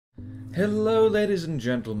Hello ladies and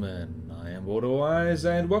gentlemen, I am BorderWise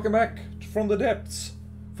and welcome back from the depths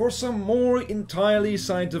for some more entirely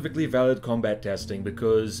scientifically valid combat testing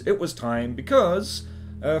because it was time,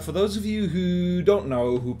 for those of you who don't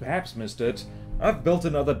know, who perhaps missed it, I've built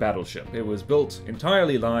another battleship. It was built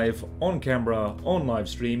entirely live, on camera, on live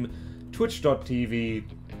stream,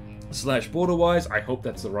 twitch.tv/BorderWise, I hope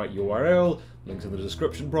that's the right URL, links in the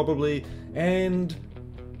description probably, and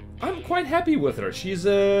I'm quite happy with her.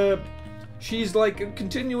 She's like a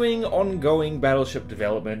continuing, ongoing battleship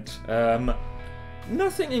development.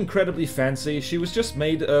 Nothing incredibly fancy. She was just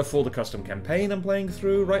made for the custom campaign I'm playing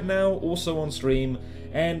through right now, also on stream.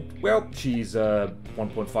 And, well, she's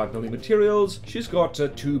 1.5 materials. She's got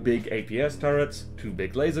 2 big APS turrets, 2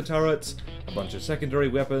 big laser turrets, a bunch of secondary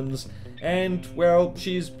weapons, and, well,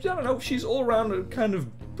 she's, I don't know, she's all around kind of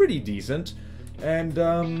pretty decent. And,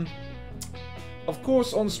 of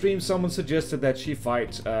course, on stream someone suggested that she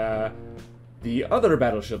fight the other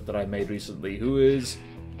battleship that I made recently, who is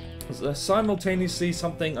simultaneously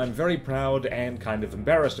something I'm very proud and kind of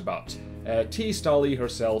embarrassed about. T-Stali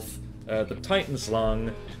herself, the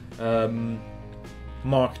Titanslang,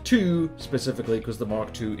 Mark II specifically, because the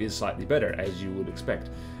Mark II is slightly better, as you would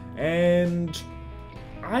expect. And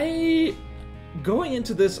going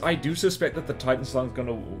into this, I do suspect that the Titanslang's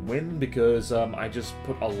gonna win, because I just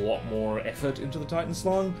put a lot more effort into the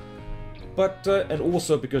Titanslang. But, and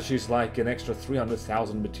also because she's like an extra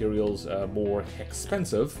 300,000 materials more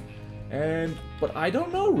expensive. But I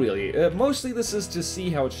don't know really. Mostly this is to see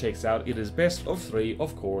how it shakes out. It is best of 3,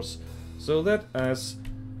 of course. So let us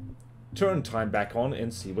turn time back on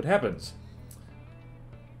and see what happens.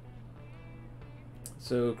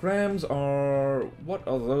 So crams are... what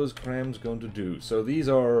are those crams going to do? So these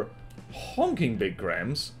are honking big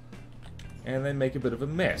crams. And they make a bit of a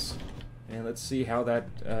mess. And let's see how that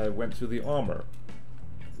went through the armor.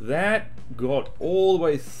 That got all the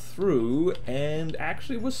way through and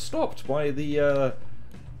actually was stopped by the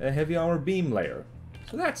heavy armor beam layer.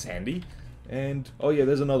 So that's handy. And, oh yeah,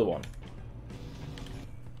 there's another one.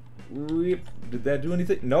 Did that do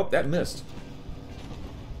anything? Nope, that missed.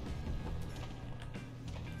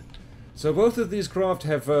 So both of these craft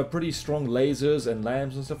have pretty strong lasers and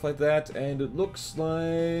lamps and stuff like that, and it looks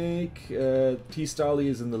like T-Stali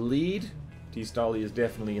is in the lead. T-Stali is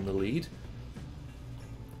definitely in the lead.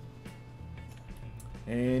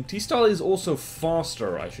 And T-Stali is also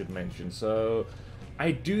faster, I should mention, so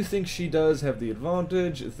I do think she does have the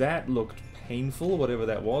advantage. That looked painful, whatever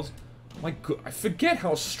that was. My God, I forget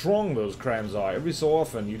how strong those crams are. Every so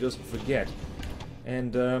often, you just forget.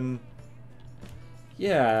 And,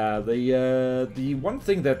 yeah, the one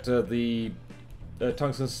thing that the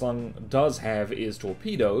Tungstenslang does have is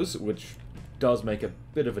torpedoes, which does make a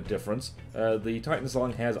bit of a difference. The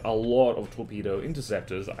Titanslang has a lot of torpedo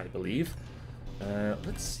interceptors, I believe.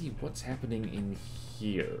 Let's see what's happening in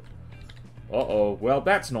here. Uh-oh, well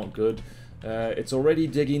that's not good. It's already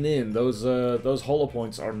digging in. Those hollow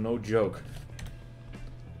points are no joke.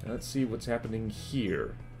 Let's see what's happening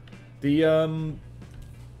here. The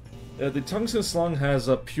Tungstenslang has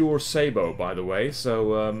a pure sabot, by the way,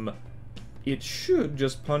 so it should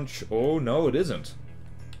just punch... oh, no, it isn't.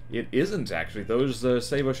 It isn't, actually. Those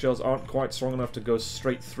sabot shells aren't quite strong enough to go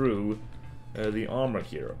straight through the armor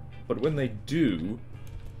here. But when they do...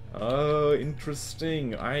 oh,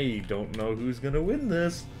 interesting. I don't know who's gonna win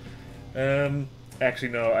this. Actually,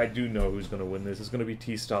 no, I do know who's gonna win this. It's gonna be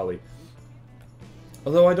T-Stali.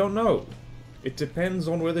 Although, I don't know. It depends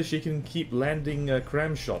on whether she can keep landing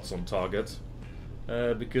cram shots on target,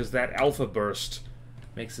 because that alpha burst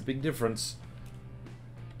makes a big difference.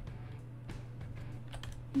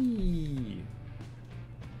 Eee.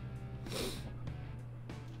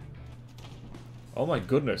 Oh my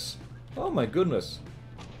goodness. Oh my goodness.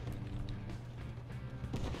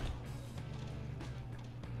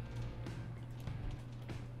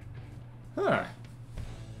 Huh.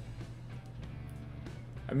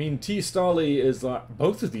 I mean, T-Stali is like...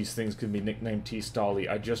 both of these things can be nicknamed T-Stali,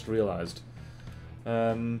 I just realized.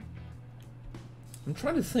 I'm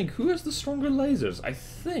trying to think, who has the stronger lasers? I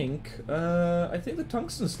think the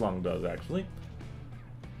Tungstenslang does, actually.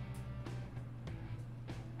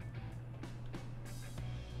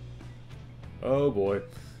 Oh boy.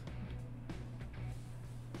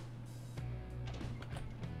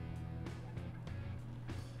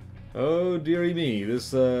 Oh dearie me,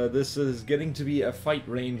 this is getting to be a fight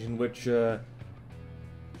range in which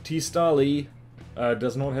T-Stali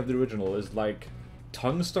does not have the original. Is like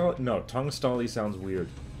Tungstali? No, Tungstali sounds weird.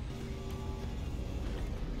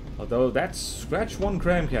 Although that's scratch one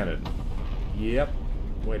cram cannon. Yep.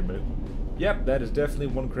 Wait a minute. Yep, that is definitely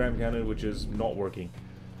one cram cannon which is not working.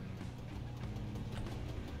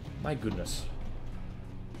 My goodness.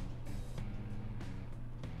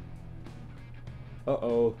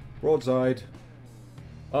 Uh-oh. Broadside.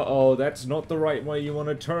 Uh-oh, that's not the right way you want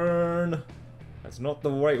to turn. That's not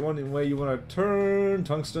the right way you want to turn,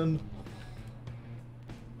 Tungsten.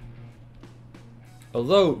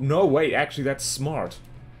 Although, no, wait, actually that's smart.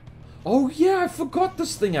 Oh yeah, I forgot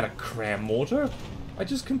this thing had a cram mortar. I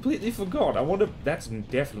just completely forgot. I wonder... That's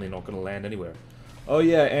definitely not going to land anywhere. Oh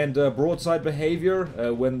yeah, and broadside behavior,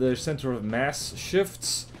 when the center of mass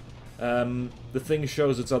shifts, the thing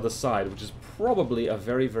shows its other side, which is probably a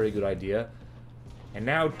very, very good idea. And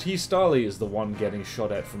now T-Starly is the one getting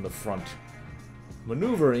shot at from the front.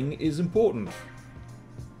 Maneuvering is important.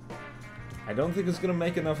 I don't think it's going to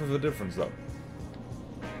make enough of a difference, though.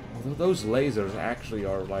 Although those lasers actually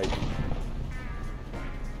are, like...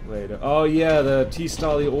 Wait, oh yeah, the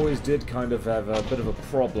T-Starly always did kind of have a bit of a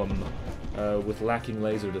problem with lacking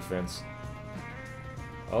laser defense.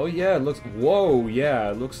 Oh yeah, it looks... Whoa,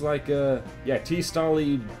 yeah, it looks like, yeah,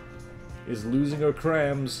 T-Starly is losing her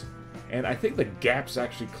crams, and I think the gap's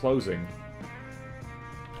actually closing.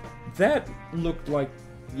 That looked like...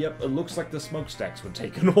 Yep, it looks like the smokestacks were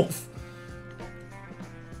taken off.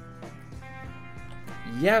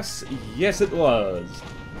 Yes, yes it was.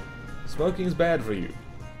 Smoking is bad for you.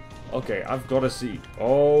 Okay, I've got a seat.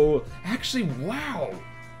 Oh, actually, wow!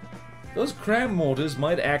 Those cram mortars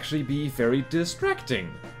might actually be very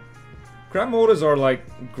distracting. Cram mortars are,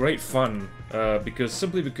 like, great fun,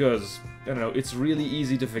 simply because, I don't know, it's really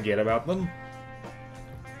easy to forget about them.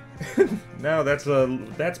 Now that's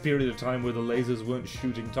a period of time where the lasers weren't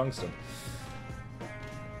shooting tungsten.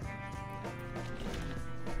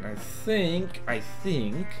 I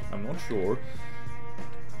think, I'm not sure.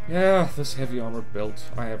 Yeah, this heavy armor belt,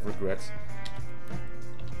 I have regrets.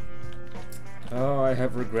 Oh, I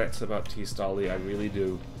have regrets about T-Starly, I really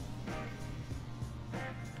do.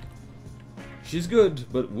 She's good,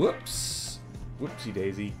 but whoops. Whoopsie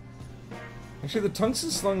daisy. Actually, the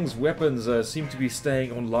Tungstenslang's weapons seem to be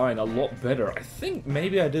staying online a lot better. I think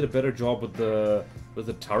maybe I did a better job with the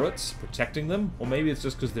turrets, protecting them, or maybe it's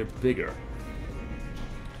just because they're bigger.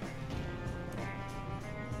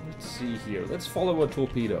 Let's see here. Let's follow a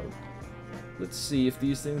torpedo. Let's see if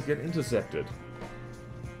these things get intercepted.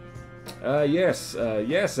 Yes,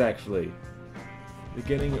 actually. They're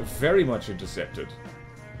getting very much intercepted.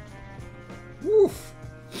 Woof!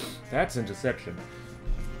 That's interception.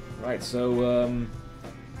 Right, so,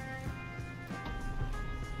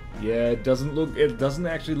 yeah, it doesn't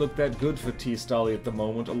actually look that good for T-Starly at the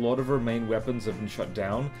moment. A lot of her main weapons have been shut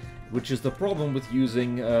down, which is the problem with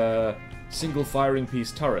using, single firing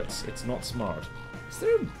piece turrets. It's not smart.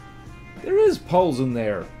 There is poles in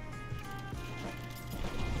there.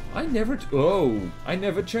 I never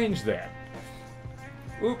changed that.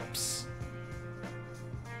 Oops.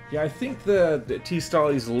 Yeah, I think the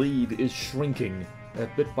T-Starly's lead is shrinking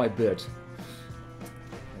bit by bit.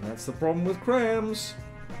 And that's the problem with crams.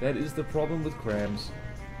 That is the problem with crams.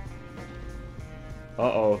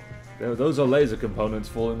 Uh-oh. Those are laser components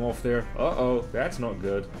falling off there. Uh-oh, that's not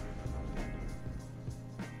good.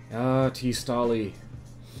 Ah, T-Starly.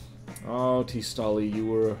 Oh, T-Starly, you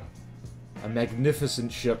were a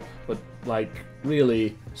magnificent ship, but, like,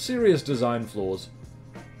 really, serious design flaws.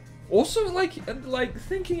 Also, like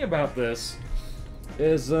thinking about this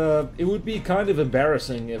is, it would be kind of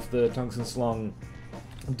embarrassing if the Tungstenslang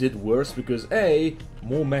did worse, because A,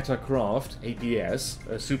 more meta craft,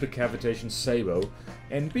 APS, super cavitation Sabo,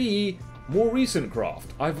 and B, more recent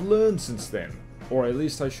craft. I've learned since then, or at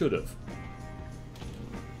least I should have.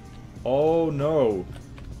 Oh no.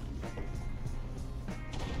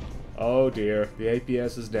 Oh dear, the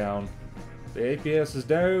APS is down. The APS is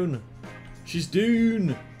down. She's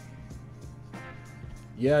down.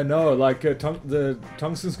 Yeah, no, like, the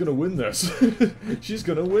Tungsten's gonna win this. She's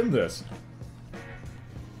gonna win this.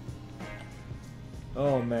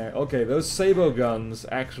 Oh man, okay, those Sabo guns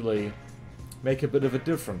actually make a bit of a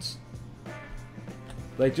difference.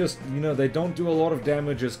 They just, you know, they don't do a lot of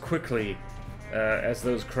damage as quickly as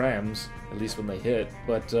those crams, at least when they hit,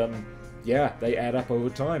 but, yeah, they add up over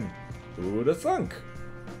time. Who would have thunk?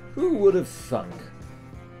 Who would have thunk?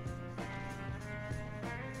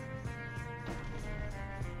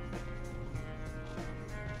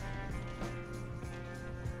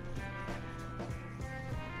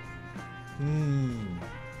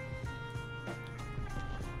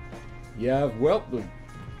 Yeah, well, the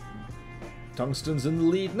Tungsten's in the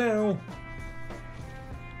lead now.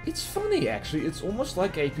 It's funny, actually. It's almost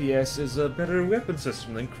like APS is a better weapon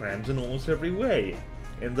system than crams in almost every way.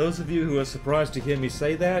 And those of you who are surprised to hear me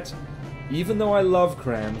say that, even though I love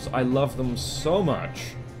crams, I love them so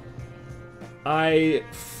much I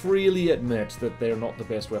freely admit that they're not the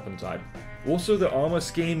best weapon type. Also, the armor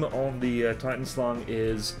scheme on the Titanslang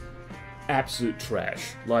is absolute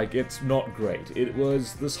trash. Like, it's not great. It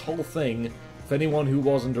was this whole thing, for anyone who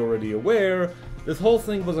wasn't already aware, this whole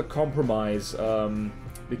thing was a compromise,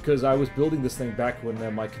 because I was building this thing back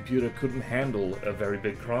when my computer couldn't handle a very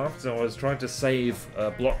big craft, so I was trying to save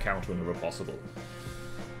block count whenever possible.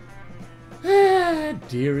 Ah,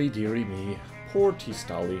 dearie, dearie me. Poor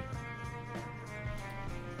T-Stali.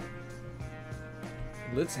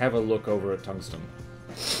 Let's have a look over at Tungsten.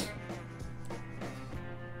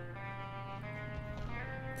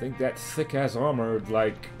 I think that thick-ass armor,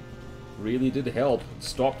 like, really did help.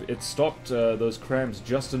 It stopped those crams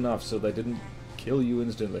just enough so they didn't kill you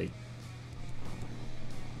instantly.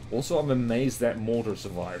 Also, I'm amazed that mortar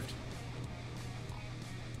survived.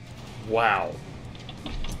 Wow.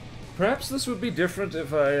 Perhaps this would be different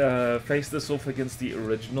if I faced this off against the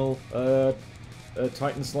original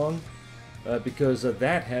Titanslang, because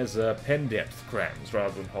that has pen depth crams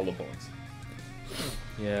rather than hollow points.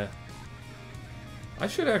 Yeah. I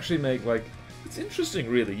should actually make, like... It's interesting,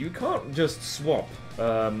 really. You can't just swap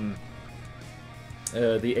the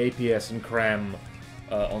APS and cram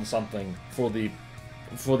on something for the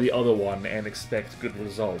other one and expect good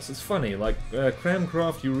results. It's funny, like,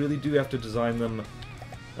 Cramcraft, you really do have to design them,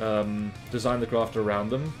 design the craft around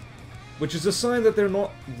them, which is a sign that they're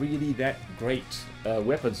not really that great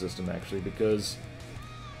weapon system, actually, because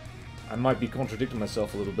I might be contradicting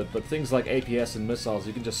myself a little bit, but things like APS and missiles,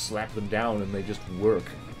 you can just slap them down and they just work.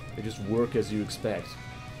 They just work as you expect.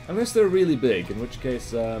 Unless they're really big, in which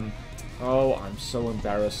case, oh, I'm so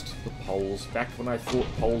embarrassed. The poles. Back when I thought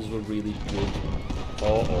poles were really good.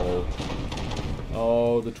 Uh-oh.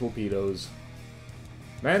 Oh, the torpedoes.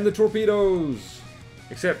 Man, the torpedoes!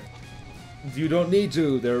 Except, you don't need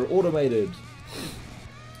to. They're automated.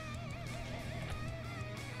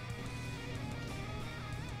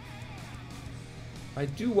 I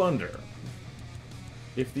do wonder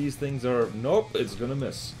if these things are... Nope, it's gonna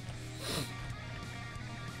miss.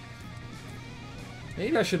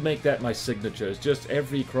 Maybe I should make that my signature. It's just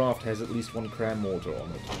every craft has at least one cram mortar on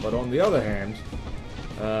it. But on the other hand,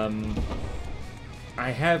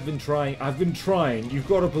 I've been trying, you've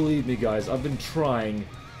got to believe me guys, I've been trying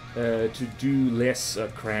to do less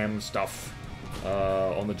cram stuff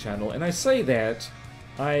on the channel. And I say that,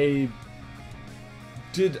 I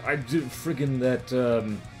did friggin' that,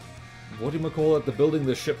 what do you call it, the Building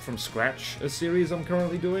the Ship from Scratch series I'm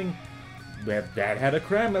currently doing. That had a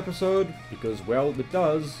cram episode, because, well, it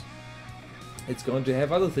does. It's going to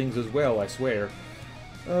have other things as well, I swear.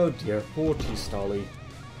 Oh dear, poor T-Stali.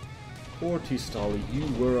 Poor T-Stali, you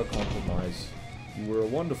were a compromise. You were a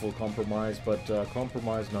wonderful compromise, but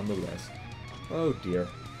compromise nonetheless. Oh dear.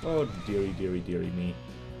 Oh dearie, dearie, dearie me.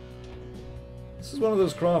 This is one of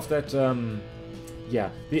those craft that, yeah,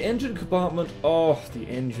 the engine compartment, oh, the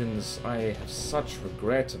engines. I have such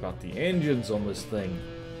regret about the engines on this thing.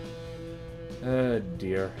 Oh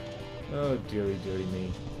dear. Oh dearie, dearie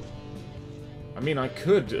me. I mean, I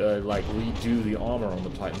could, like, redo the armor on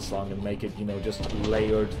the Titanslang and make it, you know, just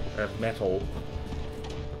layered metal.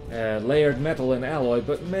 Layered metal and alloy,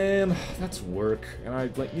 but man, that's work. And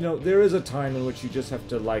I, like, you know, there is a time in which you just have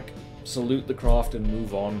to, like, salute the craft and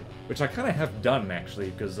move on. Which I kind of have done,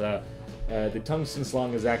 actually, because, the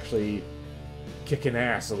Tungstenslang is actually kicking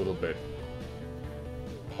ass a little bit.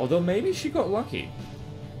 Although maybe she got lucky.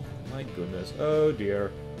 My goodness. Oh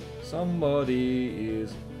dear. Somebody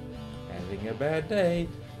is having a bad day.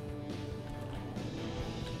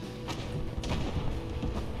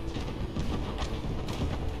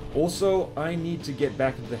 Also, I need to get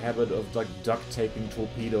back into the habit of, like, duct taping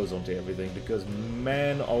torpedoes onto everything, because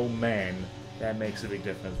man, oh man, that makes a big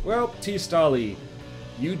difference. Well, T-Stali,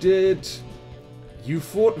 you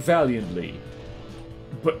fought valiantly,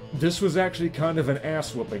 but this was actually kind of an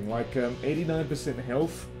ass whooping, like 89%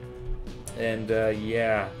 health, and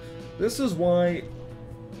yeah, this is why,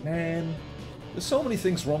 man, there's so many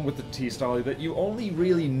things wrong with the T-Stali that you only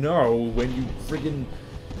really know when you friggin',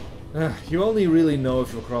 you only really know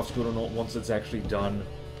if your craft's good or not once it's actually done,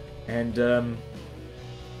 and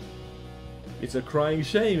it's a crying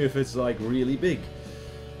shame if it's, like, really big.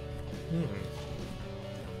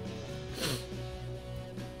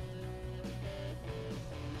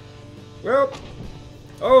 Well,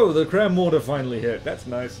 oh, the cram mortar finally hit. That's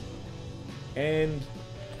nice. And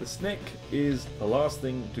the snake is the last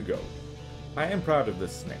thing to go. I am proud of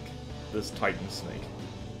this snake. This Titan snake.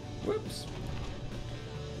 Whoops.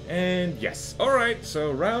 And yes. Alright,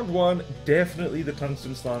 so round one, definitely the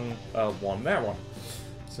Tungstenslang won that one.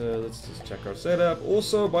 So let's just check our setup.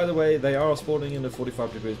 Also, by the way, they are spawning in at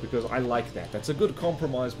 45 degrees because I like that. That's a good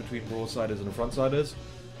compromise between broadsiders and frontsiders.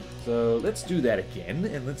 So let's do that again,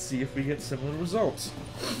 and let's see if we get similar results.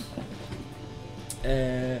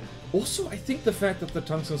 Also, I think the fact that the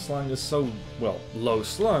Tungstenslang is so, well, low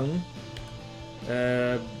slung,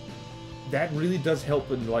 that really does help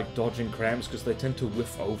in, like, dodging crams, because they tend to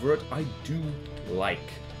whiff over it. I do like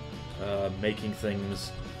making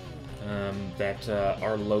things that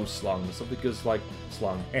are low slung. So because, like,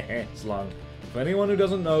 slung, slung. For anyone who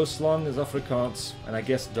doesn't know, slung is Afrikaans, and I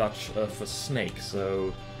guess Dutch for snake,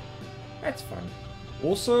 so that's fun.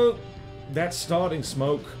 Also, that starting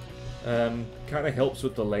smoke kind of helps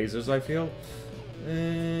with the lasers, I feel.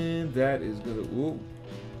 And that is good. Ooh.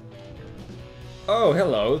 Oh,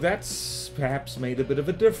 hello. That's perhaps made a bit of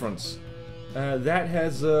a difference. That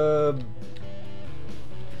has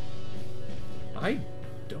I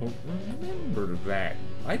don't remember that.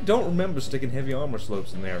 I don't remember sticking heavy armor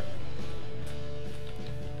slopes in there.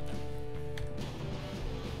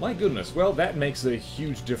 My goodness. Well, that makes a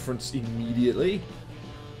huge difference immediately.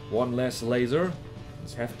 One less laser.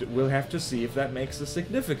 We'll have to see if that makes a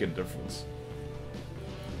significant difference.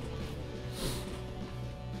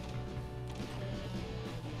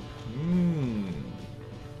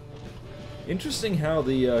 Interesting how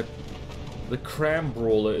the Cram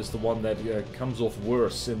Brawler is the one that comes off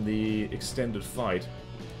worse in the extended fight.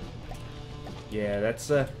 Yeah, that's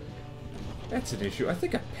an issue. I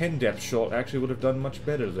think a pen depth shot actually would have done much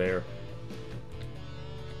better there.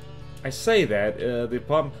 I say that, the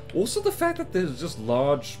problem... Also the fact that there's just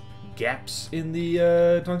large gaps in the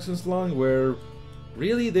Tungstenslang where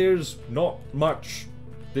really there's not much.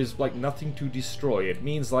 There's like nothing to destroy. It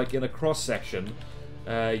means like in a cross-section,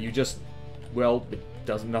 you just... Well,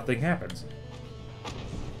 nothing happens.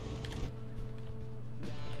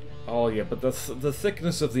 Oh yeah, but the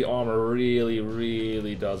thickness of the armor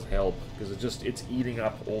really does help, because it's eating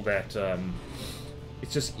up all that,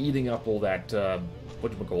 it's just eating up all that,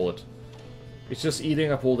 whatchamacallit? It's just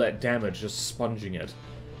eating up all that damage, just sponging it.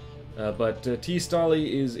 But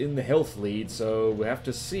T-Starly is in the health lead, so we have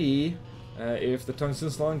to see if the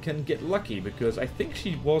Tungstenslang can get lucky, because I think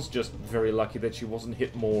she was just very lucky that she wasn't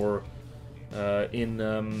hit more in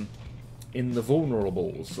the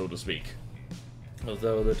vulnerables, so to speak.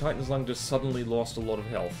 Although the Titanslang just suddenly lost a lot of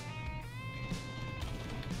health.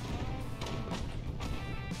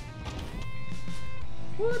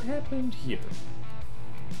 What happened here?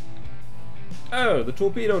 Oh, the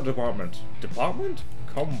torpedo department. Department?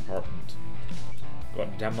 Compartment.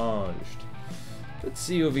 Got damaged. Let's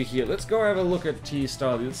see over here. Let's go have a look at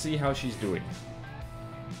T-Starly. Let's see how she's doing.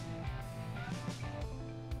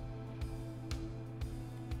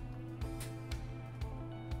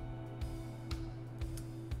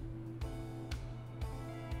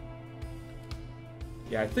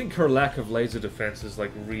 Yeah, I think her lack of laser defense is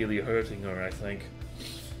like really hurting her, I think.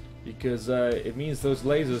 Because it means those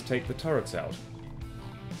lasers take the turrets out.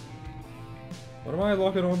 What am I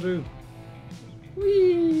locking onto?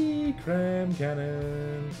 Whee! Cram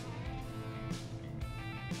cannons!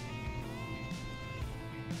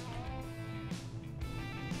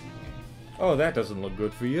 Oh, that doesn't look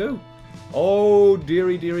good for you. Oh,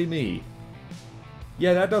 dearie, dearie me.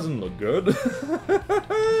 Yeah, that doesn't look good.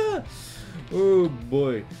 Oh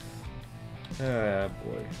boy. Ah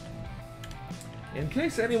boy. In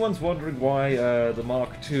case anyone's wondering why the Mark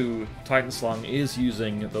II Titanslang is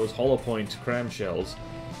using those hollow point cram shells,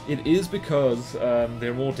 it is because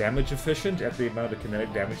they're more damage efficient at the amount of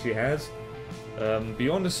kinetic damage she has.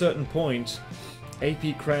 Beyond a certain point,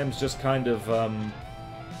 AP crams just kind of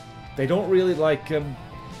they don't really like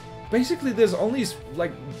basically, there's only,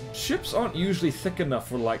 like, ships aren't usually thick enough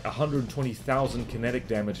for, like, 120,000 kinetic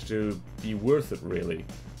damage to be worth it, really.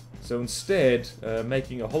 So instead,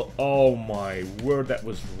 making a hollow... Oh my word, that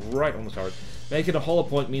was right on the target. Making a hollow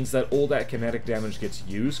point means that all that kinetic damage gets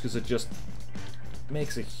used, because it just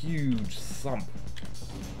makes a huge thump.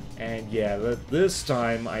 And yeah, this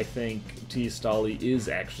time, I think T-Starly is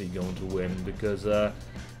actually going to win, because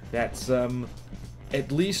that's... at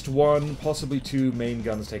least one, possibly two main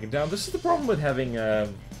guns taken down. This is the problem with having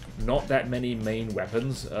not that many main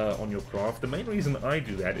weapons on your craft. The main reason I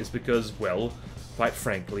do that is because, well, quite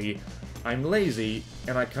frankly, I'm lazy,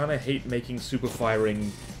 and I kind of hate making super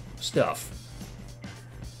firing stuff.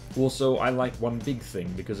 Also, I like one big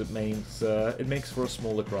thing, because it makes for a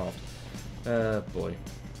smaller craft. Boy.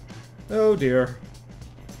 Oh dear.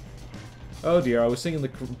 Oh dear, I was singing the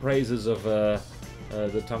praises of,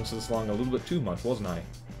 the Tungstenslang a little bit too much, wasn't I?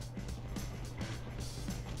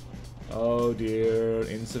 Oh dear,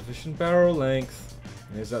 insufficient barrel length.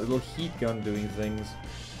 There's that little heat gun doing things.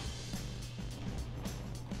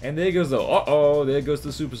 And there goes the... Uh-oh, there goes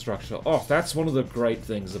the superstructure. Oh, that's one of the great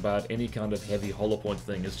things about any kind of heavy hollow point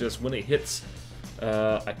thing, is just when it hits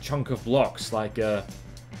a chunk of blocks, like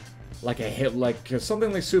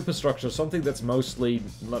something like superstructure, something that's mostly...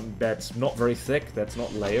 that's not very thick, that's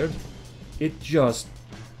not layered, it just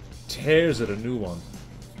tears at a new one.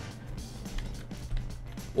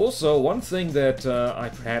 Also, one thing that I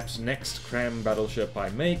perhaps next cram battleship I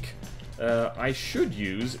make, I should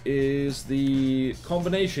use is the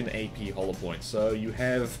combination AP hollow points. So you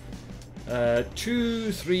have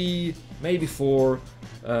 2, 3, maybe 4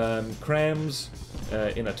 crams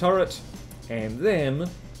in a turret, and then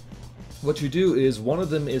what you do is one of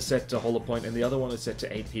them is set to hollow point and the other one is set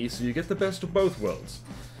to AP, so you get the best of both worlds.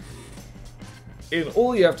 And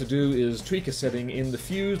all you have to do is tweak a setting in the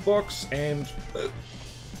fuse box, and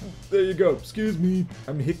there you go. Excuse me,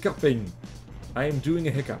 I'm hiccuping. I am doing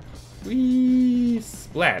a hiccup. Whee!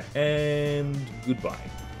 Splat! And goodbye.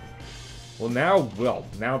 Well, now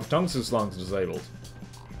the Tungstenslang's disabled.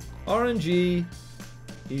 RNG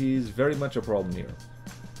is very much a problem here.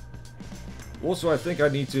 Also, I think I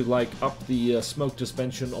need to, like, up the smoke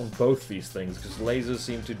suspension on both these things, because lasers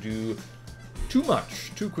seem to do too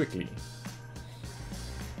much, too quickly.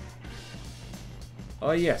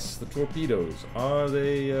 Yes, the torpedoes. Are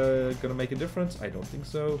they gonna make a difference? I don't think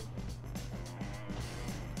so.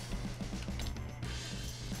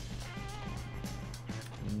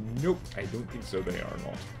 Nope, I don't think so, they are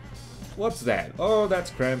not. What's that? Oh,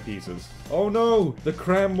 that's cram pieces. Oh no, the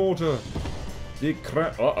cram mortar. The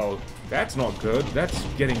cram... Uh-oh, that's not good. That's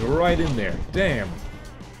getting right in there. Damn.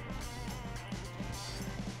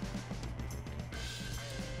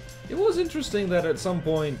 It was interesting that at some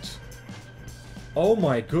point... Oh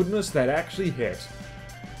my goodness, that actually hit.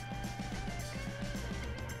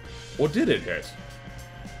 Or did it hit?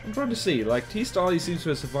 I'm trying to see. Like, T-Starly seems to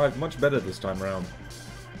have survived much better this time around.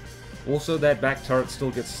 Also, that back turret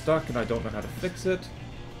still gets stuck, and I don't know how to fix it.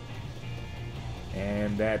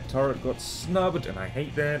 And that turret got snubbed, and I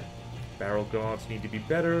hate that. Barrel guards need to be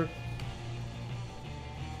better.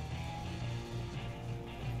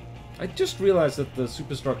 I just realized that the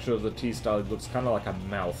superstructure of the T-Starly looks kind of like a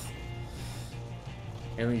mouth.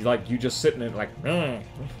 And like, you just sitting in like... It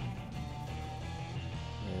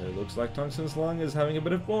looks like Tungstenslang is having a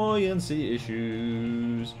bit of buoyancy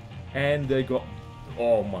issues. And they got...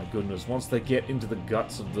 Oh my goodness, once they get into the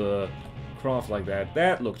guts of the craft like that,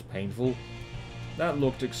 that looked painful. That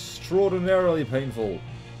looked extraordinarily painful.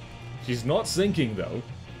 She's not sinking though.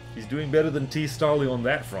 She's doing better than T-Starly on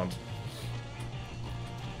that front.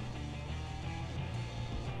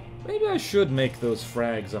 Maybe I should make those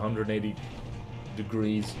frags 180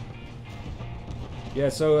 degrees. Yeah,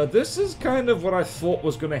 so this is kind of what I thought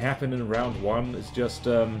was going to happen in round 1. It's just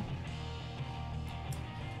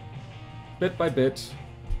bit by bit,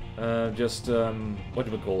 what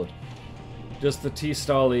do we call it? Just the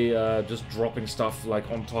T-Starly just dropping stuff like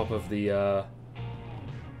on top of the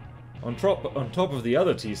on top of the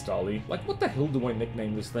other T-Starly. Like, what the hell do I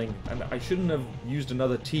nickname this thing? And I shouldn't have used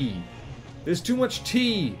another T. There's too much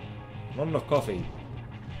tea. Not enough coffee.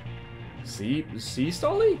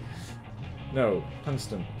 Sea-Starly? No,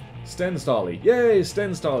 Tungsten. Stenstarly. Yay,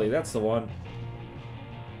 Stenstarly, that's the one.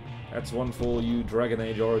 That's one for all you Dragon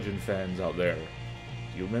Age Origin fans out there.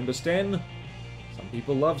 Do you remember Sten? Some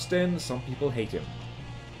people love Sten, some people hate him.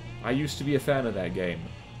 I used to be a fan of that game.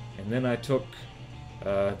 And then I took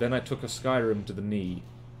a Skyrim to the knee.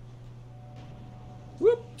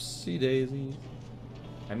 Whoopsie daisy.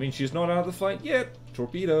 I mean, she's not out of the fight yet.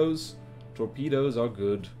 Torpedoes. Torpedoes are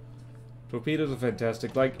good. Torpedoes are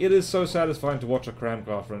fantastic. Like, it is so satisfying to watch a cram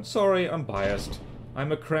craft run. Sorry, I'm biased.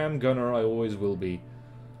 I'm a cram gunner, I always will be.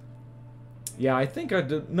 Yeah, I think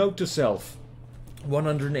I'd note to self,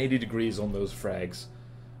 180 degrees on those frags.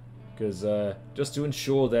 Because, just to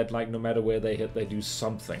ensure that, like, no matter where they hit, they do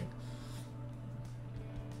something.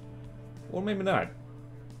 Or maybe not.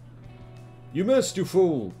 You missed, you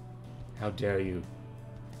fool! How dare you.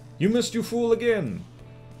 You missed, you fool, again!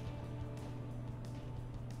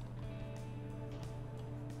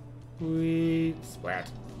 Sweet splat.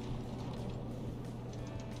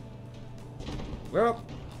 Well,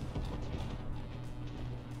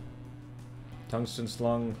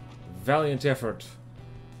 Tungstenslang, valiant effort.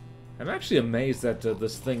 I'm actually amazed that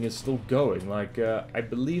this thing is still going. Like, I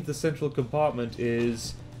believe the central compartment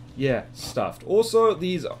is, yeah, stuffed. Also,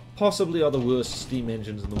 these possibly are the worst steam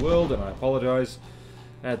engines in the world, and I apologize.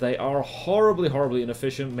 They are horribly, horribly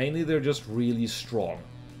inefficient. Mainly, they're just really strong.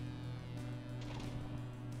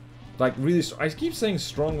 Like, really, I keep saying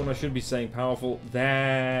strong when I should be saying powerful.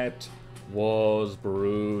 That was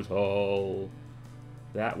brutal.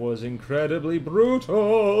 That was incredibly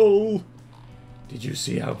brutal! Did you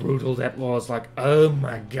see how brutal that was? Like, oh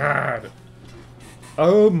my god!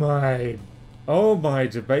 Oh my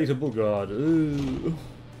debatable god. Ooh.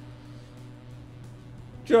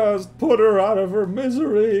 Just put her out of her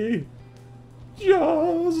misery!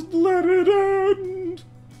 Just let it end!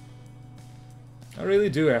 I really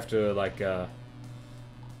do have to, like,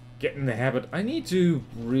 get in the habit. I need to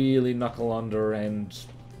really knuckle under and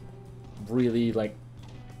really, like,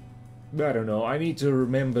 I don't know, I need to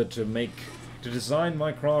remember to design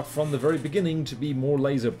my craft from the very beginning to be more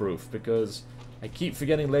laser-proof, because I keep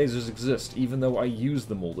forgetting lasers exist, even though I use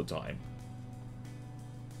them all the time.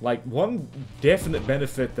 Like, one definite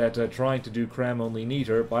benefit that trying to do cram-only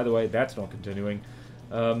neater, by the way, that's not continuing,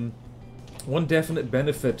 one definite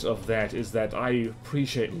benefit of that is that I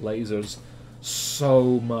appreciate lasers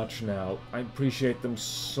so much now. I appreciate them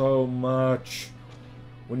so much.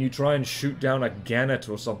 When you try and shoot down a gannet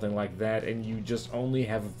or something like that, and you just only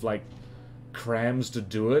have, like, crams to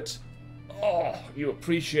do it, oh, you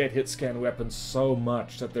appreciate hit-scan weapons so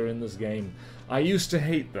much that they're in this game. I used to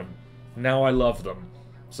hate them. Now I love them.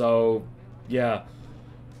 So, yeah.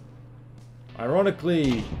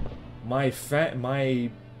 Ironically, my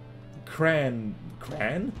cram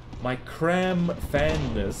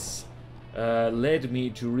fanness led me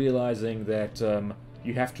to realizing that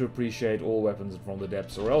you have to appreciate all weapons from the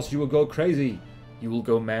depths, or else you will go crazy. You will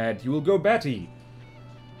go mad. You will go batty.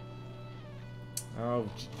 Oh,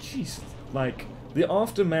 jeez. Like, the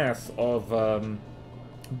aftermath of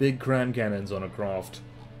big cram cannons on a craft,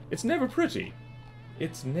 it's never pretty.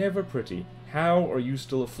 It's never pretty. How are you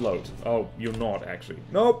still afloat? Oh, you're not, actually.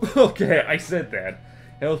 Nope. Okay, I said that.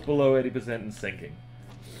 Health below 80% and sinking.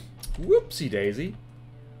 Whoopsie daisy.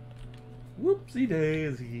 Whoopsie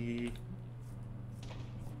daisy.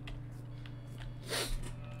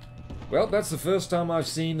 Well, that's the first time I've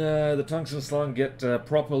seen the Tungstenslang get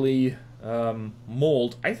properly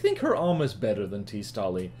mauled. I think her armor's better than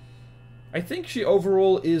T-Stali. I think she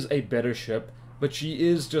overall is a better ship, but she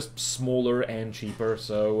is just smaller and cheaper,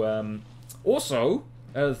 so... also,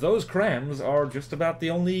 those crams are just about the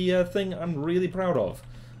only thing I'm really proud of,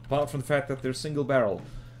 apart from the fact that they're single barrel.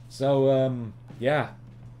 So, yeah.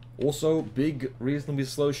 Also, big, reasonably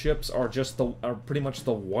slow ships are pretty much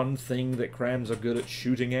the one thing that crams are good at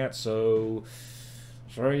shooting at. So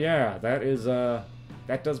yeah,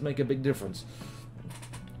 that does make a big difference.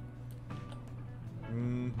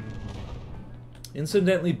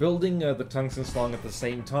 Incidentally, building the Tungstenslang at the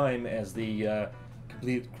same time as the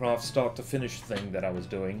complete craft start to finish thing that I was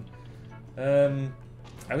doing,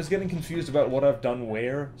 I was getting confused about what I've done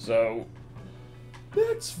where. So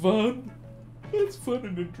that's fun. That's fun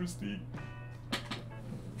and interesting.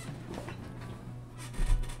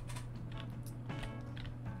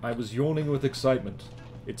 I was yawning with excitement.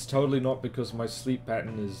 It's totally not because my sleep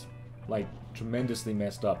pattern is, like, tremendously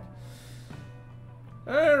messed up.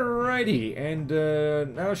 Alrighty,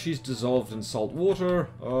 and now she's dissolved in salt water.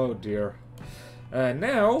 Oh dear.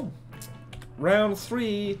 Now, round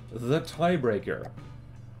 3, the tiebreaker.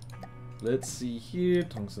 Let's see here.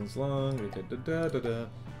 Tungstenslang.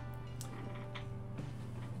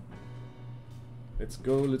 Let's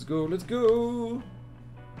go, let's go, let's go!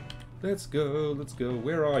 Let's go, let's go.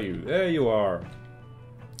 Where are you? There you are.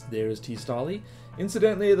 There is T-Stali.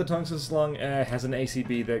 Incidentally, the Tungstenslang has an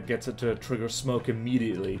ACB that gets it to trigger smoke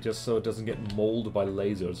immediately, just so it doesn't get mauled by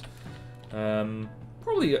lasers.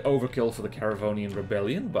 Probably overkill for the Caravonian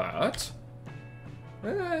Rebellion, but...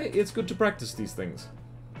 it's good to practice these things.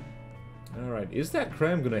 Alright, is that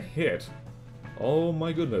cram gonna hit? Oh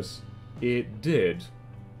my goodness. It did.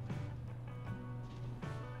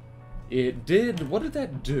 It did? What did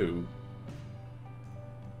that do?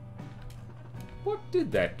 What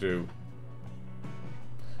did that do?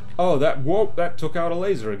 Oh, whoa, that took out a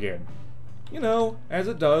laser again. You know, as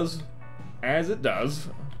it does. As it does.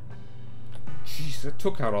 Jeez, that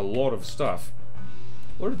took out a lot of stuff.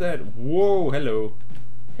 What did that... Whoa, hello.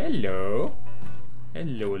 Hello.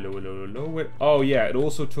 Hello, hello, hello, hello. Oh, yeah, it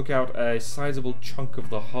also took out a sizable chunk of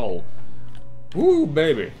the hull. Woo,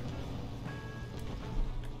 baby.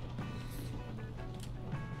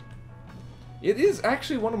 It is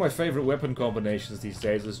actually one of my favorite weapon combinations these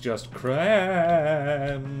days, is just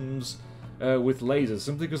crams with lasers,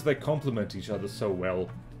 simply because they complement each other so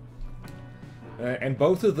well. And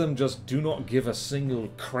both of them just do not give a single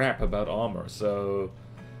crap about armor, so...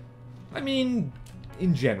 I mean,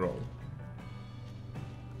 in general.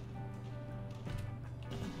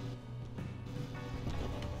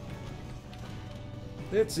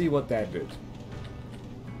 Let's see what that did.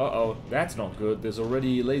 Uh-oh, that's not good. There's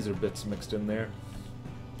already laser bits mixed in there.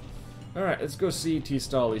 Alright, let's go see T.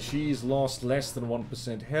 Starly. She's lost less than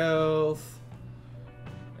 1% health.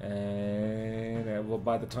 And well,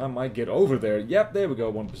 by the time I get over there, yep, there we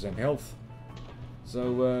go, 1% health.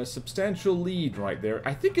 So, substantial lead right there.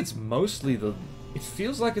 I think it's mostly the... It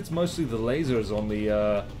feels like it's mostly the lasers on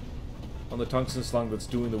the Tungstenslang that's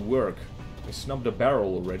doing the work. They snubbed a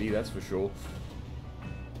barrel already, that's for sure.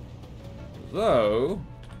 Though,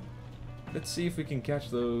 let's see if we can catch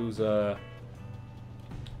those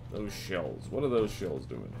shells. What are those shells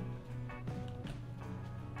doing?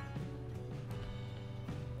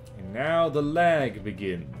 And now the lag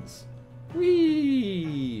begins.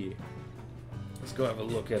 Whee! Let's go have a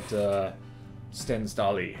look at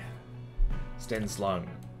Tungstenslang.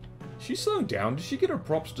 She's slowing down. Did she get her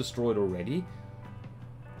props destroyed already?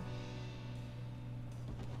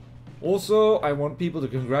 Also, I want people to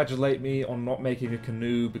congratulate me on not making a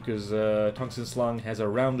canoe because Tungstenslang has a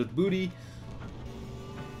rounded booty.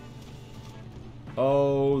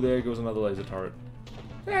 Oh, there goes another laser turret.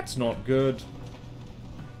 That's not good.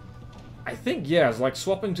 I think, yeah, it's like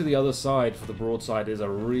swapping to the other side for the broadside is a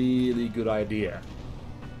really good idea.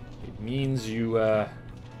 It means you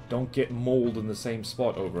don't get mauled in the same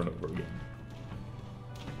spot over and over again.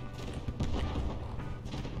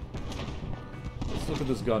 Let's look at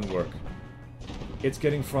this gun work. It's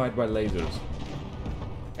getting fried by lasers.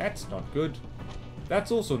 That's not good.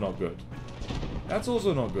 That's also not good. That's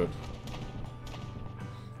also not good.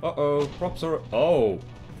 Uh-oh, props are... Oh,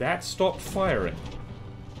 that stopped firing.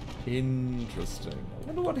 Interesting. I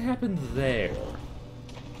wonder what happened there.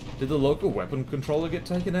 Did the local weapon controller get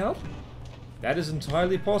taken out? That is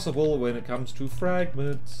entirely possible when it comes to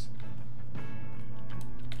fragments.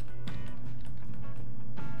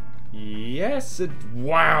 Yes, it...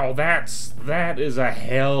 Wow, that is a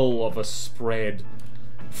hell of a spread.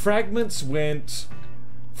 Fragments went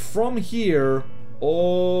from here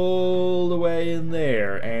all the way in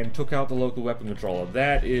there and took out the local weapon controller.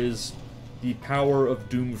 That is the power of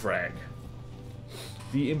Doomfrag.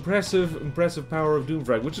 The impressive power of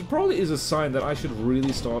Doomfrag, which probably is a sign that I should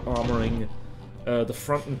really start armoring the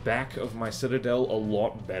front and back of my Citadel a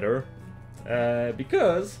lot better.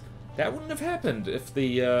 Because that wouldn't have happened if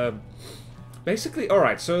the... Basically,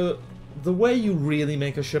 alright, so the way you really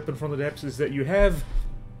make a ship in Front of the Depths is that you have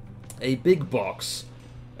a big box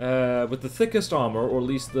with the thickest armor, or at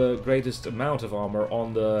least the greatest amount of armor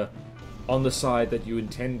on the side that you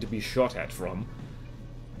intend to be shot at from.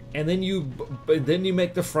 And then you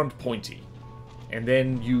make the front pointy. And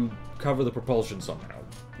then you cover the propulsion somehow.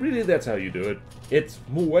 Really, that's how you do it. It's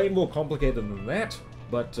way more complicated than that,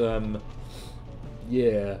 but,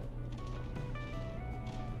 yeah.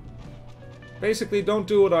 Basically, don't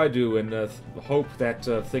do what I do and hope that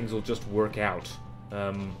things will just work out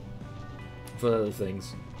for other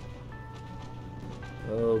things.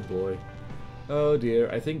 Oh boy. Oh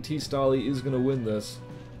dear, I think T. Starly is going to win this.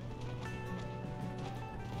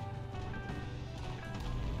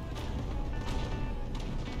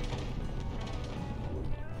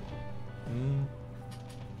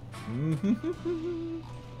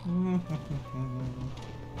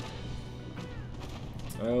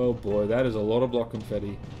 Oh boy, that is a lot of block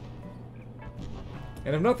confetti.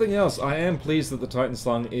 And if nothing else, I am pleased that the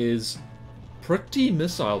Titanslang is pretty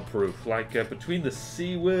missile-proof. Like, between the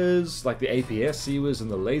CWIS, like the APS CWIS and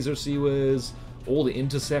the laser CWIS, all the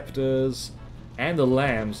interceptors, and the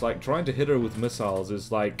LAMs, like, trying to hit her with missiles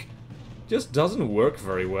is, like, just doesn't work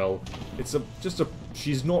very well. It's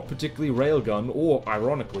she's not particularly railgun, or,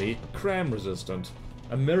 ironically, cram-resistant.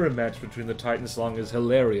 A mirror match between the Titanslang is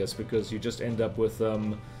hilarious, because you just end up with,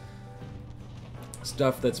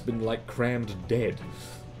 stuff that's been, like, crammed dead.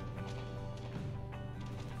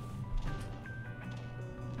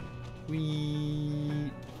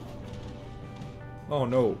 Whee! Oh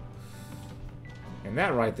no. And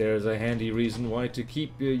that right there is a handy reason why to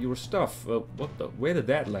keep your stuff. What the? Where did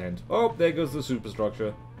that land? Oh, there goes the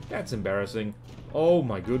superstructure. That's embarrassing. Oh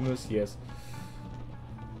my goodness, yes.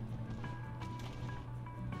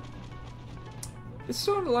 It's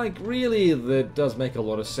sort of like, really, that does make a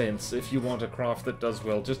lot of sense if you want a craft that does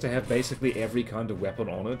well, just to have basically every kind of weapon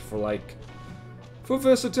on it for, like, for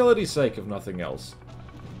versatility's sake, if nothing else.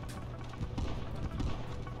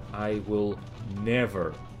 I will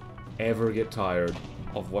never, ever get tired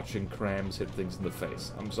of watching crams hit things in the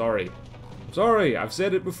face. I'm sorry. I'm sorry, I've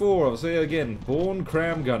said it before, I'll say it again. Born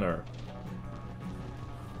cram gunner.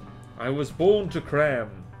 I was born to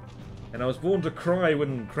cram. And I was born to cry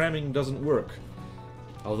when cramming doesn't work.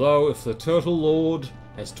 Although, if the Turtle Lord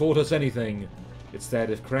has taught us anything, it's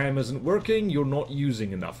that if cram isn't working, you're not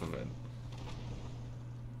using enough of it.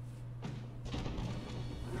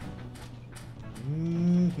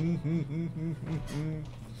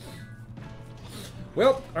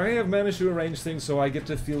 Well, I have managed to arrange things so I get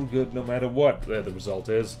to feel good no matter what the result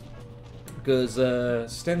is. Because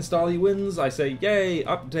Stenstali wins, I say, yay,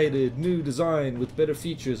 updated, new design with better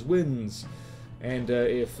features wins. And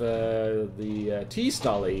if the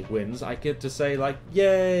T-Stali wins, I get to say, like,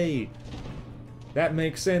 yay! That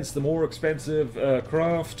makes sense. The more expensive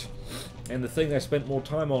craft and the thing I spent more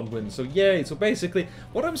time on wins. So yay! So basically,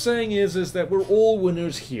 what I'm saying is that we're all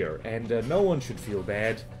winners here, and no one should feel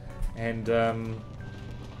bad. And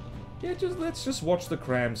yeah, let's just watch the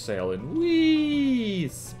cram sail and whee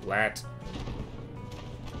splat.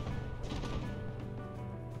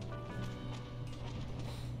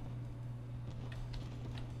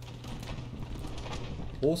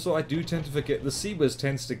 Also, I do tend to forget the Seabus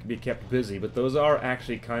tends to be kept busy, but those are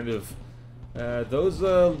actually kind of those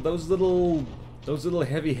little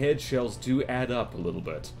heavy head shells do add up a little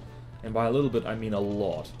bit, and by a little bit I mean a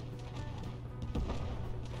lot.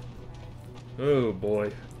 Oh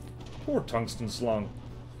boy, poor Tungstenslang.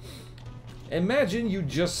 Imagine you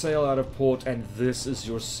just sail out of port and this is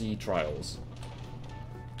your sea trials.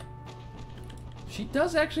 She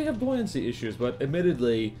does actually have buoyancy issues, but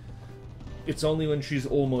admittedly, it's only when she's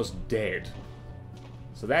almost dead.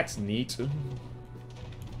 So that's neat.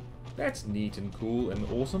 That's neat and cool and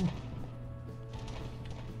awesome.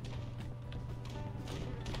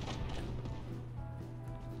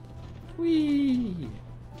 Whee!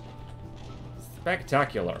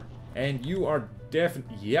 Spectacular. And you are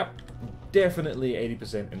definitely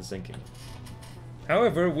 80% in sinking.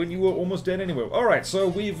 However, when you were almost dead anyway. Alright, so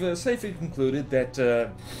we've safely concluded that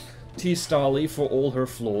T-Stali, for all her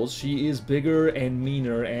flaws, she is bigger and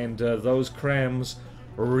meaner, and those crams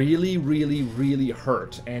really, really, really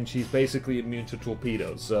hurt, and she's basically immune to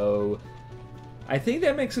torpedoes, so I think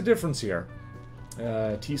that makes a difference here.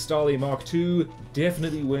 T-Stali Mark II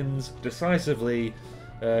definitely wins decisively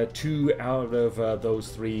 2 out of those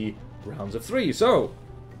 3 rounds of 3, so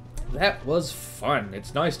that was fun.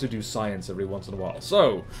 It's nice to do science every once in a while.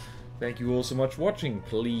 So thank you all so much for watching.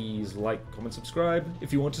 Please like, comment, subscribe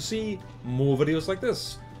if you want to see more videos like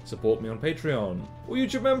this. Support me on Patreon or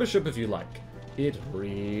YouTube membership if you like. It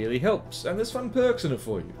really helps, and there's fun perks in it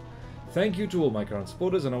for you. Thank you to all my current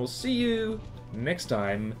supporters, and I will see you next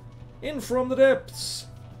time in From the Depths.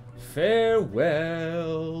 Farewell.